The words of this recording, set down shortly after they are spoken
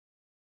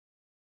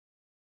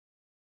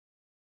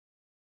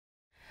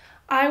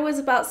I was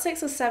about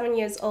 6 or 7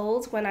 years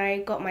old when I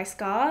got my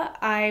scar.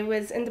 I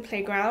was in the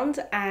playground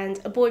and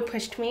a boy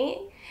pushed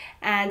me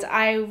and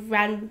I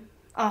ran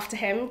after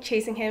him,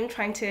 chasing him,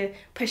 trying to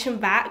push him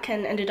back,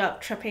 and ended up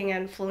tripping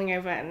and falling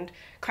over and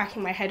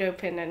cracking my head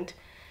open, and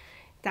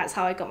that's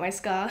how I got my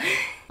scar.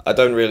 I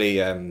don't really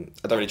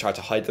try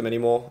to hide them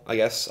anymore, I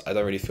guess. I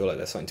don't really feel like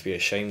there's something to be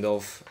ashamed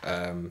of.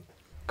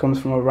 Comes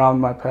from around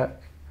my pec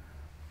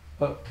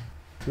up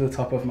to the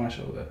top of my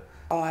shoulder.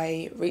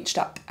 I reached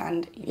up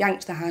and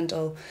yanked the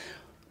handle,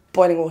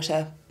 boiling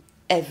water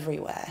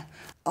everywhere.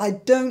 I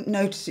don't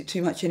notice it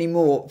too much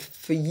anymore.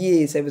 For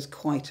years there was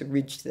quite a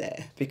ridge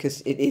there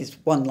because it is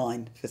one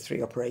line for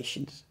 3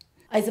 operations.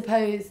 I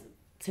suppose,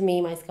 to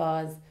me, my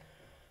scars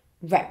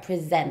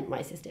represent my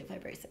cystic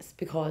fibrosis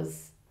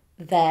because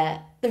the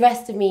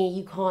rest of me,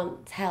 you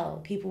can't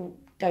tell. People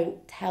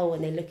don't tell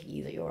when they look at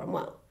you that you're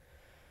unwell.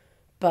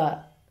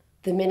 But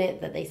the minute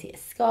that they see a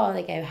scar,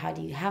 they go,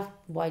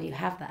 why do you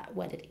have that?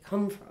 Where did it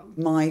come from?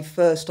 My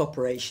first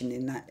operation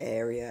in that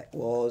area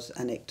was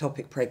an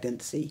ectopic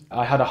pregnancy.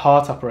 I had a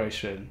heart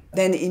operation.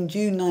 Then in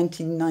June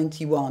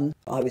 1991,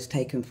 I was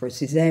taken for a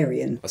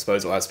caesarean. I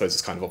suppose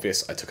it's kind of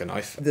obvious. I took a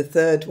knife. The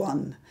third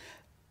one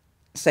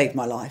saved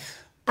my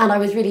life. And I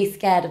was really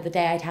scared of the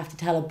day I'd have to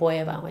tell a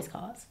boy about my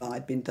scars.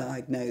 I'd been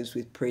diagnosed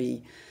with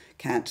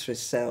pre-cancerous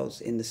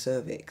cells in the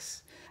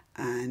cervix,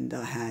 and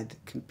I had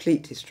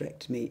complete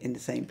hysterectomy in the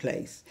same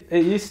place.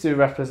 It used to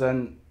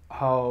represent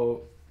how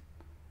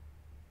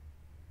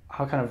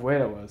kind of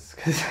weird I was.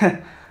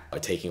 By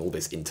taking all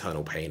this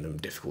internal pain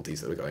and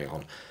difficulties that were going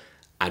on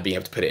and being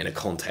able to put it in a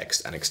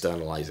context and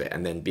externalise it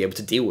and then be able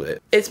to deal with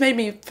it. It's made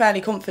me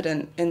fairly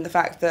confident in the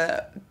fact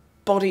that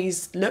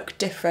bodies look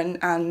different,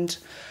 and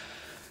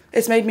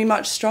it's made me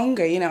much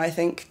stronger. You know, I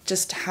think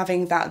just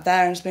having that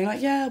there and just being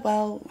like, yeah,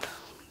 well,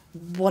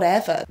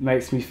 whatever.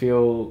 Makes me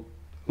feel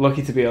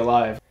lucky to be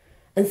alive.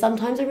 And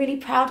sometimes I'm really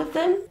proud of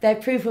them. They're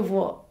proof of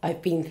what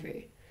I've been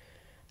through.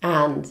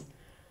 And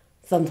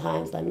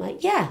sometimes I'm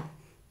like, yeah,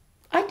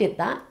 I did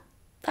that.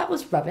 That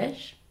was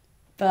rubbish.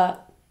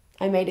 But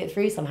I made it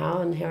through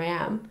somehow, and here I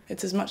am.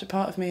 It's as much a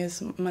part of me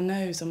as my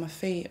nose or my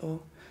feet, or,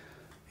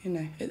 you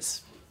know,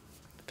 it's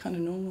kind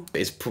of normal.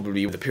 It's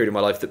probably the period of my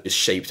life that has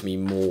shaped me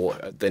more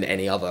than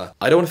any other.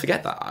 I don't want to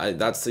forget that.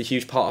 That's a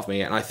huge part of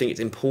me, and I think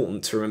it's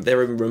important to remember.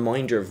 They're a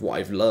reminder of what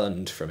I've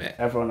learned from it.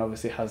 Everyone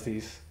obviously has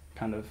these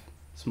kind of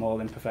small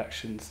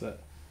imperfections that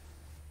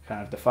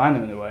kind of define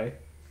them in a way,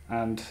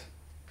 and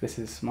this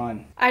is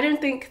mine. I don't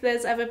think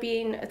there's ever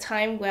been a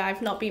time where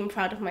I've not been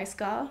proud of my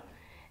scar.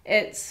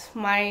 It's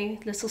my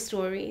little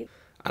story.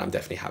 And I'm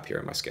definitely happier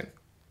in my skin.